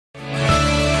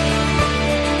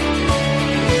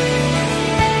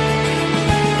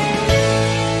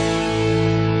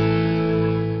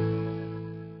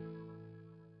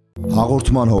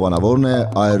Հաղորդման հովանավորն է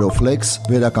Աերոֆլեքս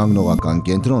վերականգնողական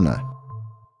կենտրոնը։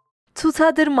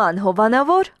 Ցուցադրման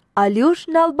հովանավոր Ալյուր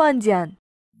Նալբանդյան։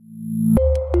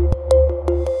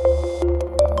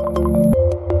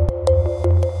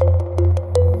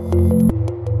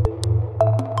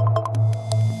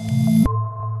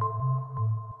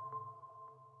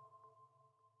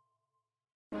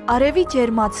 Արևի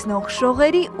ջերմացնող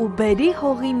շողերի ու բերի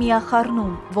հողի միախառնում,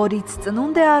 որից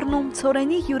ծնունդ է առնում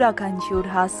ցորենի յուրաքանչյուր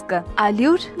հասկը։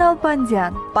 Ալյուր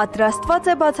Նալբանդյան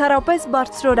պատրաստված է բացառապես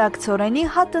բարձրորակ ցորենի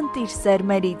հատնտիր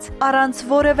սերմերից։ Առանց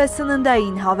որևէ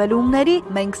սննդային հավելումների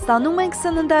մենք ստանում ենք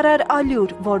սննդարար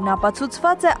ալյուր, որն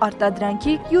ապացուցված է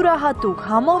արտադրանքի յուրահատուկ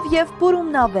համով եւ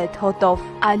բուրումնավետ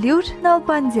հոտով։ Ալյուր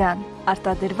Նալբանդյան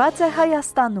արտադրված է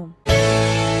Հայաստանում։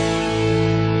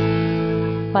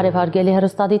 Բարև հարգելի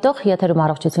հեռուստադիտող, եթերում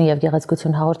առողջություն եւ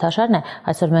գեղեցկություն հաղորդաշարն է։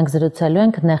 Այսօր մենք զրուցելու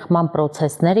ենք Նեխման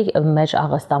պրոցեսների մեր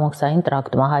աղեստամոքսային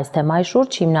տրակտում։ Այս թեմայի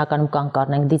շուրջ հիմնականում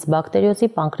կանգառնենք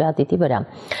դիսբակտերիոզի, պանկրեատիտի վրա։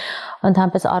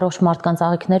 Ընդհանրապես առողջ մարդկանց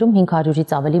աղիքներում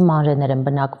 500-ից ավելի մանրեներ են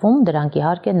բնակվում, դրանք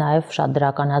իհարկե նաև շատ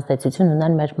դրական ազդեցություն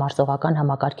ունեն մեր մարսողական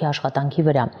համակարգի աշխատանքի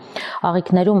վրա։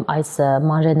 Աղիքներում այս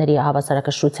մանրեների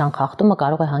հավասարակշռության խախտումը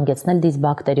կարող է հանգեցնել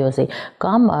դիսբակտերիոզի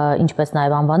կամ ինչպես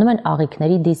նաև անվանում են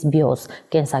աղիքների դիսբիոզ,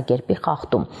 կենսակերպի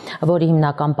խախտում, որի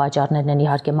հիմնական պատճառներն են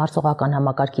իհարկե մարսողական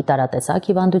համակարգի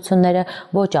տարատեսակ հիվանդությունները,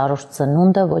 ոչ առողջ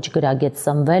սնունդը, ոչ գրագետ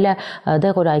սնվելը,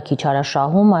 դեղորայքի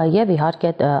չարաշահումը եւ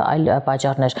իհարկե այլ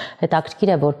պատճառներ։ Հետաքրքիր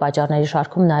է, որ պատճառների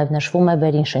շարքում նաև նշվում է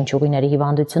վերին շնչուղիների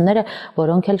հիվանդությունները,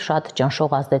 որոնք էլ շատ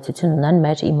ճնշող ազդեցություն ունեն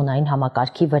մեր իմունային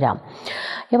համակարգի վրա։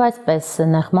 Եվ այսպես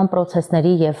Նեխման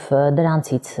պրոցեսների եւ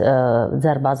դրանցից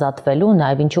ձերբազատվելու,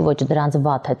 նաև ինչու ոչ դրանց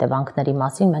վատ հետևանքների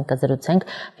մասին մենք կզրուցենք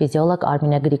ֆիզիոլոգ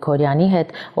Արմինե Գրիգորյանի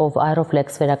հետ, ով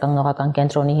Աերոֆլեքս վերականգնողական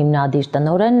կենտրոնի հիմնադիր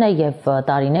տնօրենն է եւ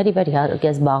տարիներ ի վեր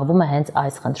իհարկե զբաղվում է հենց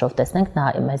այս խնդրով։ Տեսնենք նա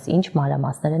մեզ ինչ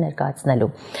մանրամասներ է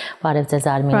ներկայացնելու։ Բարև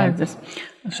ձեզ Արմինե։ Բարև ձեզ։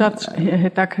 Շատ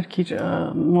հետաքրքիր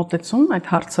մոտեցում այդ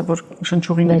հարցը, որ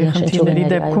շնչուղիների խնդիրների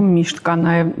դեպքում միշտ կա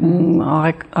նաև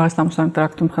աղեստամոքսային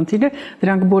տրակտում խնդիրներ,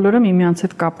 դրանք բոլորը միմյանց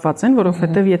հետ կապված են,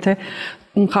 որովհետև եթե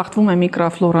խախտվում է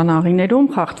միկրոֆլորան աղիներում,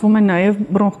 խախտվում է նաև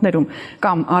բրոնխներում,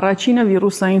 կամ առաջինը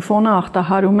վիրուսային ֆոնը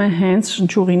աղթահարում է հենց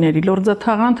շնչուղիների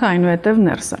լորձաթաղանթը, այնուհետև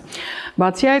ներսը։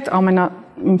 Բացի այդ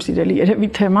իմ սիրելի երևի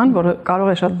թեման, որը կարող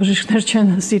է շատ բժիշկներ չեն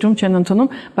սիրում, չեն ընդունում,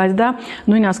 բայց դա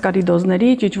նույն ասկարիդոզների,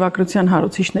 ճիճվակրության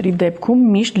հարուցիչների դեպքում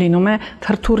միշտ լինում է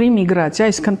թրթուրի միգրացիա,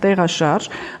 այսինքն տեղաշարժ,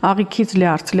 աղիքից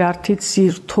լյարդ, լյարդից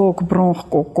սիր, թոք, բրոնխ,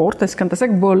 կոկորտ, այսինքն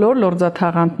տեսեք բոլոր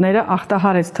լորձաթաղանթները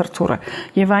աղթահարեց թրթուրը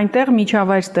եւ այնտեղ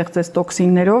միջավայր ստեղծեց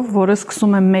տոքսիններով, որը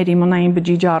սկսում է մեր իմունային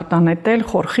բջիջը արտանետել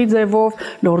խորխի ձևով,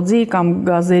 լորձի կամ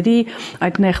գազերի,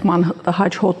 այդ Նեխման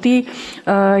հաճհոտի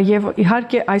եւ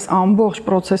իհարկե այս ամբողջ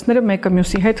պրոցեսները մեկը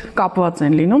մյուսի հետ կապված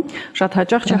են լինում, շատ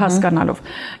հաճախ չհասկանալով։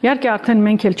 Իհարկե արդեն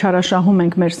մենք էլ չարաշահում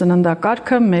ենք մեր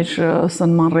սննդակարգը, մեր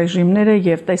սնման ռեժիմները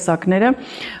եւ տեսակները,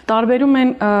 տարբերում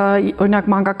են օրինակ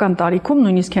մանկական տարիքում,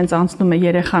 նույնիսկ հենց անցնում է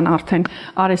երեխան արդեն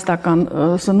արհեստական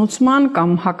սնուցման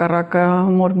կամ հակառակը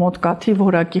մոր մոտ կա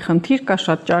թիվորակի խնդիր, կա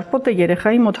շատ ճարպոտ է,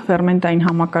 երեխայի մոտ ֆերմենտային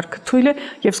համակարգը թույլ է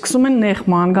եւ սկսում են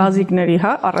Նեխման, գազիկների,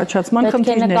 առաջացման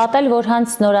խնդիրներ։ Պետք է նկատել, որ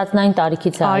հենց նորածնային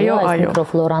տարիքից է այս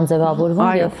միկրոֆլորան ձևավորվում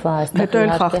եւ հետո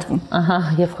էլ խախտվում։ Ահա,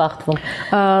 եւ խախտվում։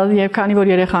 Եվ քանի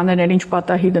որ երեխաներն էլ ինչ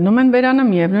պատահի դնում են բերանը,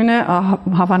 միևնույն է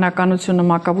հավանականությունը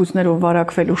մակաբույծներով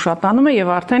վարակվելու շատանում է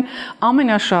եւ արդեն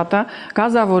ամենաշատը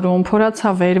գազավորում,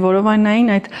 փորացավեր,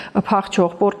 որովայնային այդ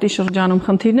փախչող պորտի շրջանում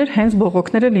խնդիրներ հենց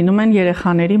բողոքները լինում են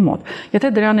երեխաների մոտ։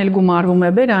 Եթե դրան էլ գումարվում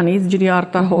է բերանից, ջրի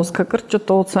արտահոսքը,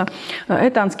 կրճտոցը,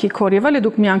 այդ անցքի քորևալը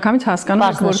դուք միանգամից հասկանում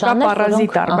եք, որ կա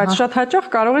պարազիտար, բայց շատ հաճախ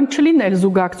կարող են չլինել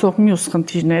զուգակցող մյուս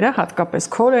խնդիրները, հատկապես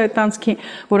քորը այդ անցքի,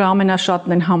 որը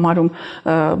ամենաշատն են համարում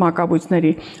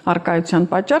մակաբույծների արկայության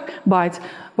պատճառ, բայց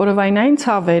որովայնային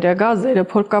ցավերը, գազերը,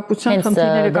 փորկապության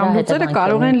խնդիրները կամ լուծերը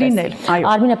կարող են լինել։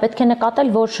 Արմինե, պետք է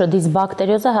նկատել, որ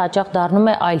դիսբակտերիոզը հաճախ դառնում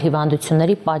է այլ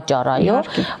հիվանդությունների պատճառ, այո,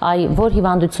 որ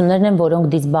հիվանդություններն են, որոնք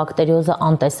դիսբակտերիոզը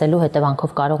անտեսելու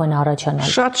հետևանքով կարող են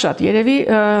առաջանալ։ Շատ, երևի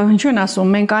ինչու են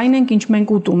ասում, մենք այն ենք, ինչ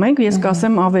մենք ուտում ենք, ես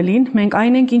կասեմ ավելին, մենք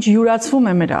այն ենք, ինչ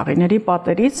յուրացվում է մեր աղիների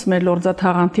պատերից, մեր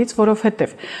լորձաթաղանթից,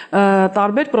 որովհետև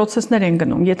տարբեր պրոցեսներ են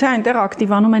գնում։ Եթե այնտեղ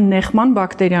ակտիվանում են Նեխման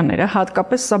բակտերիաները,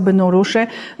 հատկապես սա բնորոշ է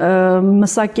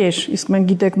մսակեր, իսկ մենք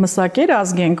գիտեք մսակեր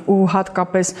ազգենք ու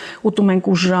հատկապես ուտում ենք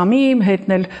ուշ ժամի,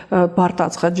 հետնել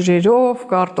բարտացած ջրերով,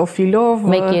 կարտոֆիլով,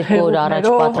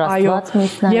 հեղուկներով,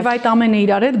 եւ այդ ամենը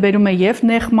իրար հետ բերում է եւ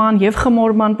նեխման, եւ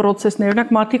խմորման պրոցեսներ, օրինակ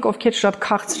մարդիկ ովքեր շատ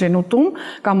քաղցր են ուտում,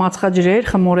 կամ ածխաջրեր,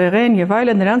 խմորեղեն եւ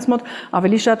այլն, նրանց մոտ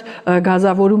ավելի շատ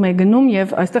գազավորում է գնում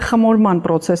եւ այստեղ խմորման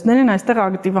պրոցեսներ են, այստեղ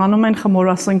ակտիվանում են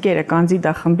խմորասնկերը,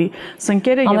 կանզիդա խմբի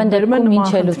սնկերը եւ դերում են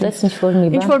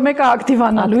ինչ որ մեկը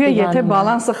ակտիվանալու է, եթե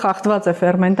բալանսը խախտված է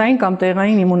ֆերմենտային կամ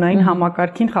տեղային իմունային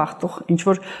համակարգին խախտող ինչ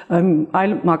որ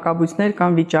այլ մակաբույծներ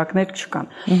կամ վիճակներ չկան։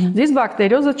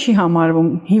 Դիսբակտերիոզը չի համարվում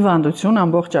հիվանդություն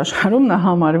ամբողջ աշխարհում, նա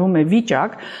համարվում է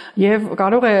վիճակ եւ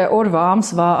կարող է օրվա,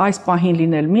 ամսվա այս պահին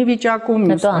լինել մի վիճակում,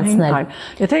 մյուս պահին այլ։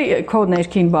 Եթե քո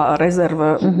ներքին ռեզերվը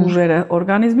ուժերը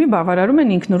օրգանիզմի բավարարում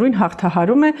են, ինքնուրույն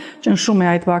հաղթահարում է, ճնշում է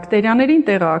այդ բակտերիաներին,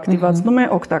 տեղը ակտիվացնում է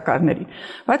օգտակարներին։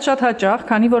 Բայց շատ հաճախ,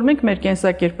 քանի որ մենք մեր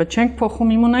կենսակերպը չենք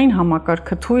փոխում, իմունային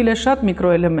համակարգը թույլ է, շատ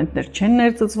միկրոէլեմենտներ չեն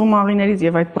ներծծվում աղիներից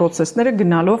եւ այդ պրոցեսները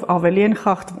գնալով ավելի են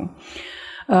խախտվում։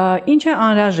 Ինչ է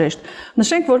անհրաժեշտ։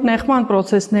 Նշենք, որ նեխման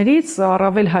պրոցեսներից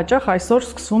առավել հաճախ այսօր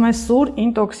սկսվում է սուր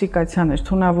ինտոքսիկացիաներ,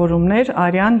 թունավորումներ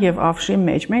արյան եւ ավշի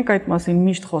մեջ։ Մենք այդ մասին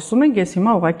միշտ խոսում ենք, ես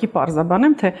հիմա ուղղակի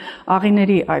պարզաբանեմ, թե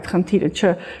աղիների այդ խնդիրը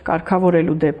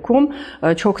չկարգավորելու դեպքում,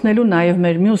 չօգնելու նաեւ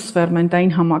մեր մյուս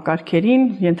ֆերմենտային համակարգերին,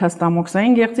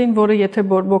 աղեստամոքսային գեղձին, որը եթե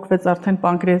բորբոքվեց արդեն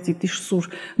պանկրեատիտի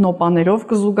սուր նոպաներով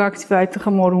կզուգակցվի այդ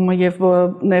խմորումը եւ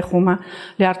նեխումը,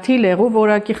 լյարդի, լեղու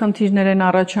որակի խնդիրներ են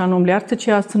առաջանում, լյարդը չի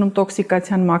հասցնում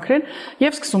տոքսիկացիան մաքրել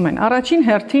եւ սկսում են առաջին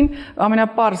հերթին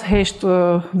ամենապարզ հեշտ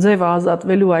ձևը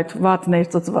ազատվելու այդ վատ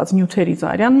ներծծված նյութերից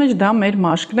արյան մեջ դա մեր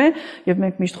մաշկն է եւ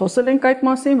մենք միշտ խոսել ենք այդ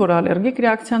մասին, որ ալերգիկ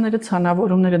ռեակցիաները,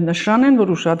 ցանավորումները նշան են,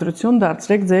 որ ուշադրություն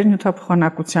դարձրեք ձեր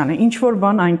նյութափոխանակությանը, ինչ որ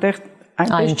բան այնտեղ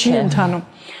չի ընթանում։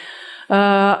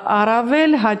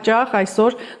 Առավել հաճախ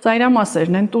այսօր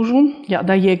ծայրամասերն են տուժում,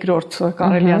 դա երկրորդ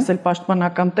կարելի ասել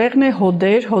պաշտպանական տեղն է,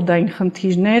 հոդեր, հոդային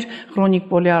խնդիրներ, քրոնիկ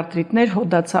պոլիարտրիտներ,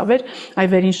 հոդացավեր,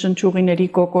 այվերին շնչուղիների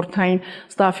կոկորտային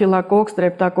ստաֆիլոկոկ,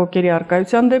 ստրեպտոկոկերի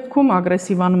արկայության դեպքում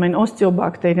ագրեսիվանում են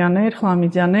օստեոբակտերիաներ,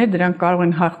 խլամիդիաներ, դրանք կարող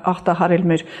են հաղթահարել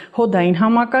մեր հոդային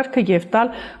համակարգը եւ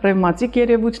տալ ռևմատիկ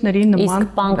երևույթների նման։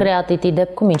 Իսկ պանկրեատիտի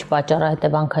դեպքում ինչ պատճառը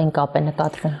հետևանքային կապ է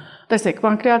նկատվում։ Տեսեք,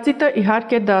 պանկրեատիտը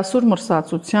իհարկե դա սուր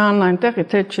մրսածության, այնտեղ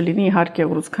եթե չլինի իհարկե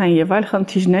ուռուցքային եւ այլ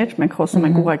խնդիրներ, մենք խոսում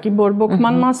ենք ուղղակի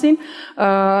բորբոքման մասին,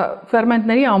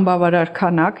 ֆերմենտների անբավարար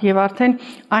քանակ եւ արդեն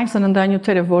այն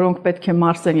սննդանյութերը, որոնք պետք է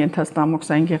մարսեն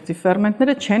աղեստամոքսային գեղձի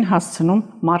ֆերմենտները, չեն հասցնում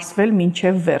մարսվել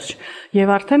մինչեւ վերջ։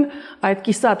 Եվ արդեն այդ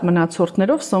կիսատ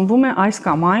մնացորդներով սնվում է այս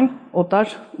կամ այն օտար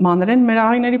մանրեն մեր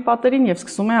աղիների պատերին եւ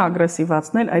սկսում է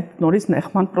ագրեսիվացնել այդ նորից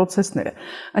նեխման պրոցեսները։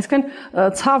 Այսինքն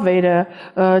ցավերը,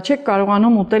 չեք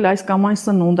կարողանում ուտել այս կամ այն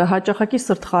սնունդը, հաճախակի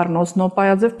սրտխառնոց,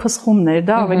 նոպայաձև փսխումներ,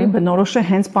 դա ավելի բնորոշ է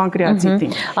հենց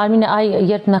պանկրեատիտին։ Արմինե,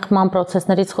 երբ նեխման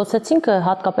պրոցեսներից խոսեցինք,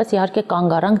 հատկապես իհարկե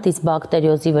կանգ առանք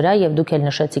դիսբակտերիոզի վրա եւ դուք էլ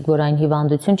նշեցիք, որ այն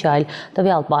հիվանդություն չէ, այլ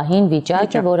տվյալ պահին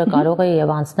վիճակ է, որը կարող է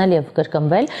եւ անցնել եւ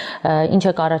կրկնվել։ Ինչ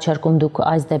եք առաջարկում դուք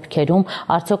այս դեպքերում,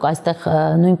 արդյոք այստեղ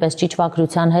նույնպես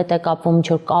ճիճվագրության հետ է կապվում, ինչ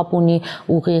որ կապ ունի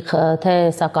ուղիղ, թե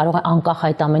սա կարող է անկախ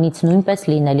այդ ամենից նույնպես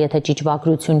լինել, եթե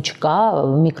ճիճվագրություն չկա,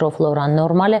 միկրոֆլորան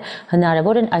նորմալ է,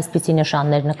 հնարավոր են այսպիսի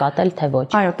նշաններ նկատել, թե ոչ։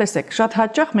 Այո, տեսեք, շատ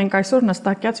հաճախ մենք այսօր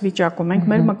նստակյաց վիճակում ենք,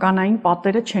 մեր մկանային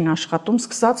պատերը չեն աշխատում,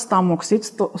 սկսած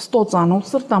ստամոքսից,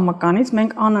 ստոծանոց, սրտամկանից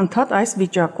մենք անընդհատ այս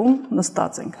վիճակում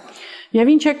նստած ենք։ Եվ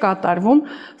ինչ է կատարվում,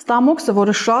 ստամոքսը,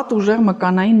 որը շատ ուժեղ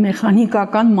մկանային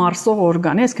մեխանիկական մարսող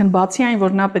օրգան է, այսինքն բացի այն,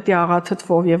 որ նա պետք է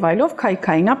աղաթթվով եւ այլով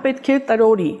քայքայի, նա պետք է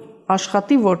տրորի,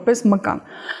 աշխատի որպես մկան։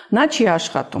 Նա չի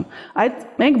աշխատում։ Այդ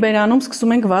մենք բերանում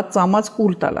սկսում ենք վատ ծամած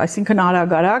կուլ տալ, այսինքն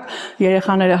արագ-արագ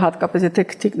երեխաները հատկապես եթե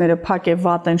քթիկները փակ է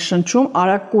վատ են շնչում,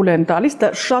 արագ կուլ են տալիս, դա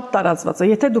շատ տարածված է։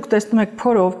 Եթե դուք տեսնում եք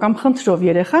փորով կամ խնդրով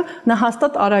երեխա, նա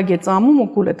հաստատ արագ է ծամում ու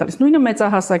կուլ է տալիս։ Նույնը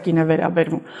մեծահասակին է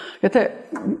վերաբերվում։ Եթե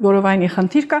որովայնի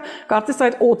խնդիր կա, կարծես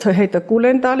այդ օդը հետը կուլ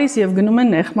են տալիս եւ գնում են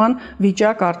նեխման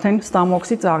վիճակ արդեն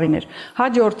ստամոքսից աղիներ։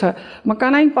 Հաջորդը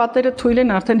մկանային պատերը թույլ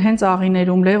են արդեն հենց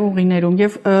աղիներում, լեղուղիներում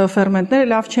եւ ֆերմենտները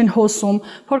լավ չեն հոսում,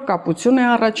 փորկապություն է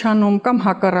առաջանում կամ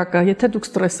հակառակը, եթե դուք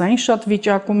ստրեսային շատ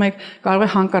վիճակում եք, կարող է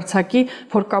հանկարծակի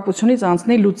փորկապությունից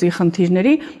անցնել լուծի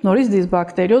խնդիրների, նորից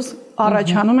դիսբակտերիոզ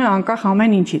առաջանում է անկախ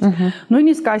ամեն ինչից։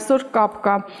 Նույնիսկ այսօր կապ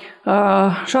կա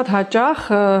շատ հաճախ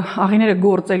աղիները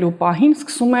գործելու պահին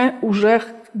սկսում է ուժեղ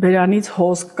բերանից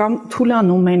հոսք կամ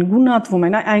թուլանում են, գունատվում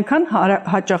են, այնքան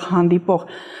հաճախ հանդիպող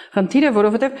խնդիր է,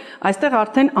 որովհետև այստեղ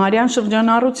արդեն արյան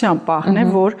շրջանառության պահն է,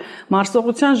 որ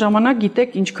մարսողության ժամանակ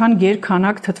գիտեք ինչքան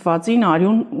գերքանակ թթվածին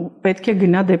արյուն պետք է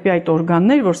գնա դեպի այդ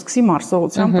օրգաններ, որ սկսի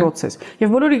մարսողության process։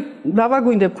 Եվ բոլորի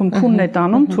լավագույն դեպքում քունն է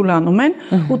տանում, թուլանում են,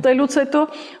 ուտելուց հետո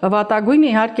վատագույնը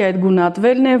իհարկե այդ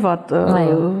գունատվելն է, վատ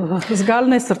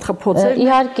զգալն է, սրտխփոցելն է։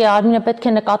 Իհարկե, Արմինե, պետք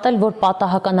է նկատել, որ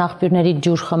պատահական աղբյուրների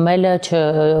ջուր խմելը,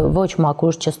 ոչ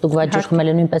մաքուր, չստուգված ջուր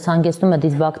խմելը նույնպես հանգեցնում է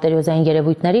դիսբակտերիոզային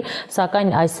երևույթների,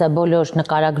 սակայն այս բոլոր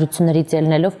նկարագրություններից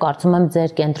ելնելով կարծում եմ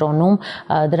ձեր կենտրոնում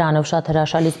դրանով շատ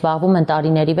հրաշալի զբաղվում են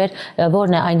տարիների վեր,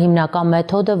 որն է այն հիմնական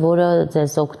մեթոդը, որը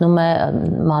ձեզ օգնում է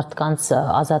մարդկանց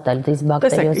ազատել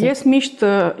դիսբակտերիոզից։ Ես միշտ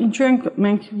ինչու ենք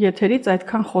մենք եթերից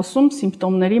այդքան խոսում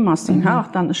սիմպտոմների մասին, հա,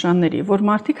 ախտանշանների, որ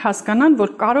մարդիկ հասկանան,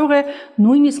 որ կարող է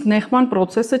նույնիսկ Նեխման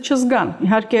process-ը չզգան։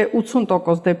 Իհարկե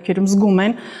 80% դեպքերում զգում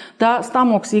են, դա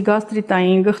ստամոքսի,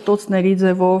 գաստրիտային, գղտոցների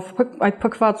ձևով, այդ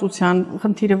փքվածության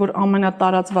խնդիրը, որ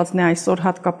ամենատարածվածն է այսօր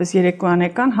հատկապես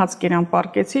երեկոյանեկան հացկերան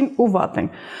պարկեցին ու վատ են։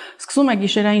 Սկսում է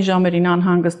գիշերային ժամերին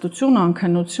անհանգստություն,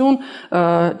 անքնություն,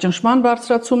 ճնշման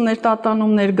բարձրացումներ,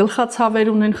 տատանումներ, գլխացավեր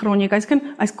ունեն քրոնիկ, այսինքն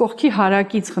այս կողքի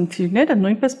հարակից խնդիրները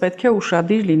նույնպես պետք է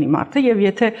ուշադիր լինի մարդը եւ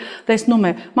եթե տեսնում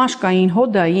է մաշկային,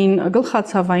 հոդային,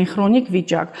 գլխացավային քրոնիկ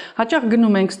վիճակ, հաճախ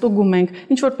գնում ենք, ստուգում ենք,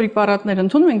 ինչ որ պրեպարատներ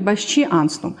ընդունում ենք, բայց չի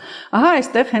անցնում։ Ահա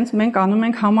այստեղ հենց մենք անում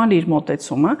ենք համալիր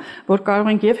մոտեցումը, որ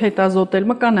կարող ենք եւ հետազոտել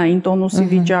մկանային տոնուսի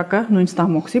վիճակը, նույն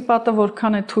ստամոքսի պատը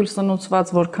որքան է թույլ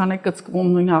սնուցված, որքան է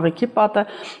կծկվում նույն աղիքի պատը,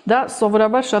 դա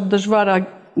սովորաբար շատ դժվար է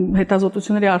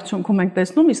հետազոտությունների արդյունքում ենք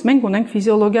տեսնում, իսկ մենք ունենք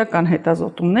ֆիզիոլոգիական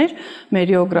հետազոտումներ,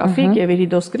 մերիոգրաֆիկ եւ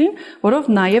իրիդոսկրին, որով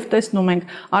նաեւ տեսնում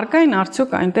ենք արկային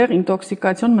արդյոք այնտեղ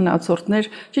ինտոքսիկացիոն մնացորդներ,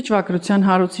 ճիճվագրության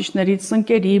հարուցիչներից,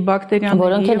 սնկերի, բակտերիաների,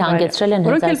 որոնք էլ հանգեցրել են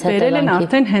հենց այս հետևանքին,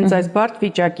 արդեն հենց այս բարդ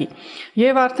վիճակի։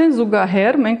 Եվ արդեն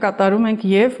զուգահեռ մենք կատարում ենք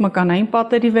եւ մկանային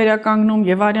պատերի վերականգնում,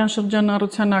 եւ արյան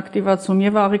շրջանառության ակտիվացում,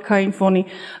 եւ աղիքային ֆոնի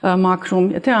մաքրում,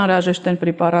 եթե անհրաժեշտ են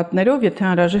պրեպարատներով, եթե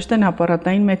անհրաժեշտ են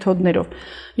ապարատային մեթոդներով։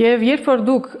 Եվ երբ որ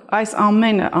դուք այս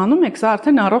ամենը անում եք, սա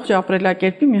արդեն առողջ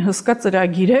ապրելակերպի մի հսկա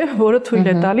ծրագիր է, որը թույլ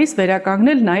է տալիս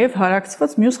վերականգնել նաև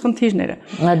հարակցված մյուս խնդիրները։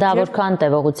 Դա որքան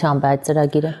տևողությամբ է այդ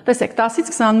ծրագիրը։ Տեսեք,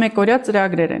 10-ից 21 օրյա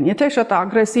ծրագրեր են։ Եթե շատ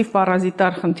ագրեսիվ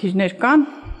պարազիտար խնդիրներ կան,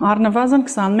 առնվազն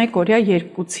 21 օրյա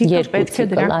երկուցիկը պետք է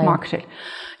դրանք մաքրել։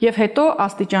 Եվ հետո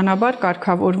աստիճանաբար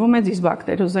կարգավորվում է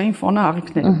դիսբակտերիոզային ֆոնը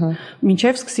աղիքներում։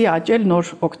 Մինչև սկսի աճել նոր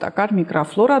օգտակար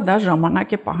միկրոֆլորա, դա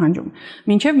ժամանակ է պահանջում։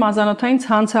 Մինչև մազանոթային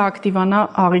ցանցը ակտիվանա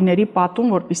աղիների պատում,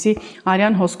 որպեսզի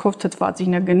արյան հոսքով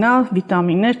թթվածինը գնա,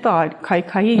 վիտամիններ տա,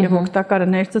 քայքայի եւ օգտակարը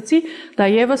ներծծի, դա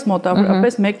եւս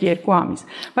մոտավորապես 1-2 ամիս։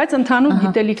 Բայց ընդհանուր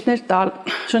գիտելիքներ տալ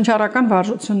շնչառական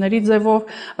վարժությունների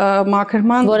ձևով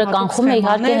մաքրման, որը կանխում է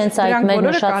իհարկե հենց այդ մեր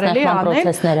նշած Նեխման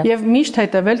process-ները եւ միշտ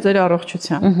հետեւել ձեր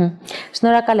առողջության։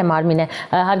 Շնորհակալ եմ Արմինե։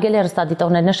 Հարգելի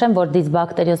հեռուստադիտողներ, նշեմ, որ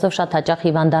դիսբակտերիոզով շատ հաճախ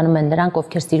հիվանդանում են նրանք,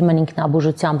 ովքեր սիրում են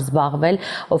ինքնաբուժությամբ զբաղվել,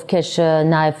 ովքեր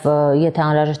նաև եթե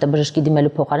անհրաժեշտ է բժշկի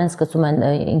դիմելու փոխարեն սկսում են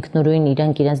ինքնուրույն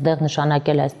իրենց դեղ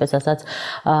նշանակել, այսպես ասած,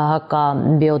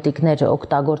 հակաբիոտիկներ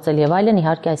օգտագործել եւ այլն,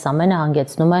 իհարկե այս ամենը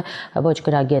հանգեցնում է ոչ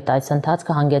գրագետ այս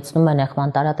ընթացքը հանգեցնում է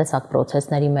Նեխման տարատեսակ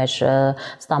process-ների մեր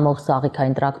ստամոքս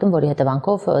աղիքային տրակտում, որի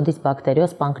հետևանքով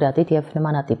դիսբակտերիոզ, պանկրեատիտ եւ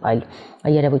նմանատիպ այլ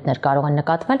երևույթներ կարող են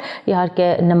նկատվել։ Իհարկե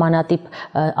նմանատիպ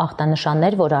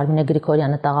ախտանշաններ, որ Արմինե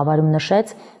Գրիգորյանը տաղավարում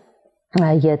նշեց,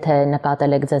 եթե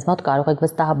նկատել եք ձեզ մոտ, կարող եք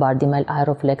վստահաբար դիմել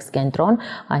Աերոֆլեքս կենտրոն,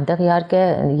 այնտեղ իհարկե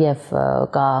եւ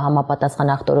կա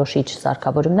համապատասխան ախտորոշիչ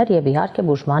սարքավորումներ եւ իհարկե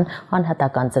բուժման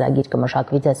անհատական ծրագիր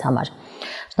կմշակվի ձեզ համար։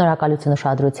 Շնորհակալություն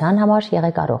ուշադրության համար,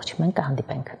 եղեք առողջ, մենք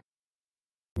կհանդիպենք։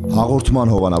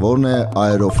 Հաղորդման հովանավորն է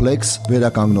Աերոֆլեքս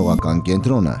վերականգնողական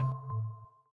կենտրոնը։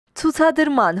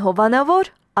 Ցուցադրման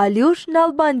հովանավոր Ալյուր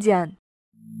Նալբանդյան։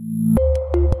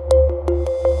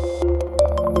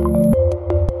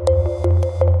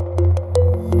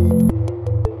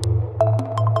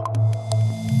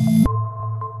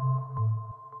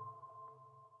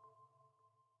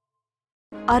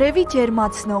 Արևի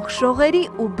ջերմացնող շողերի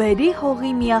ու բերի հողի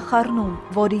միախառնում,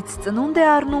 որից ծնունդ է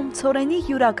առնում ցորենի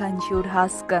յուրաքանչյուր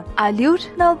հասկը։ Ալյուր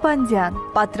Նալբանդյան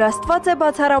պատրաստված է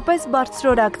բացառապես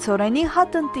բարձրորակ ցորենի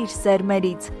հատնտիր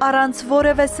սերմերից։ Առանց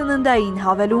որևէ սննդային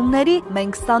հավելումների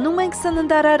մենք ստանում ենք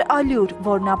սննդարար ալյուր,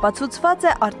 որն ապացուցված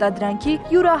է արտադրանքի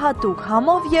յուրահատուկ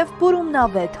համով եւ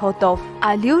բուրումնավետ հոտով։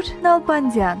 Ալյուր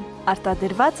Նալբանդյան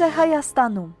արտադրված է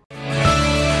Հայաստանում։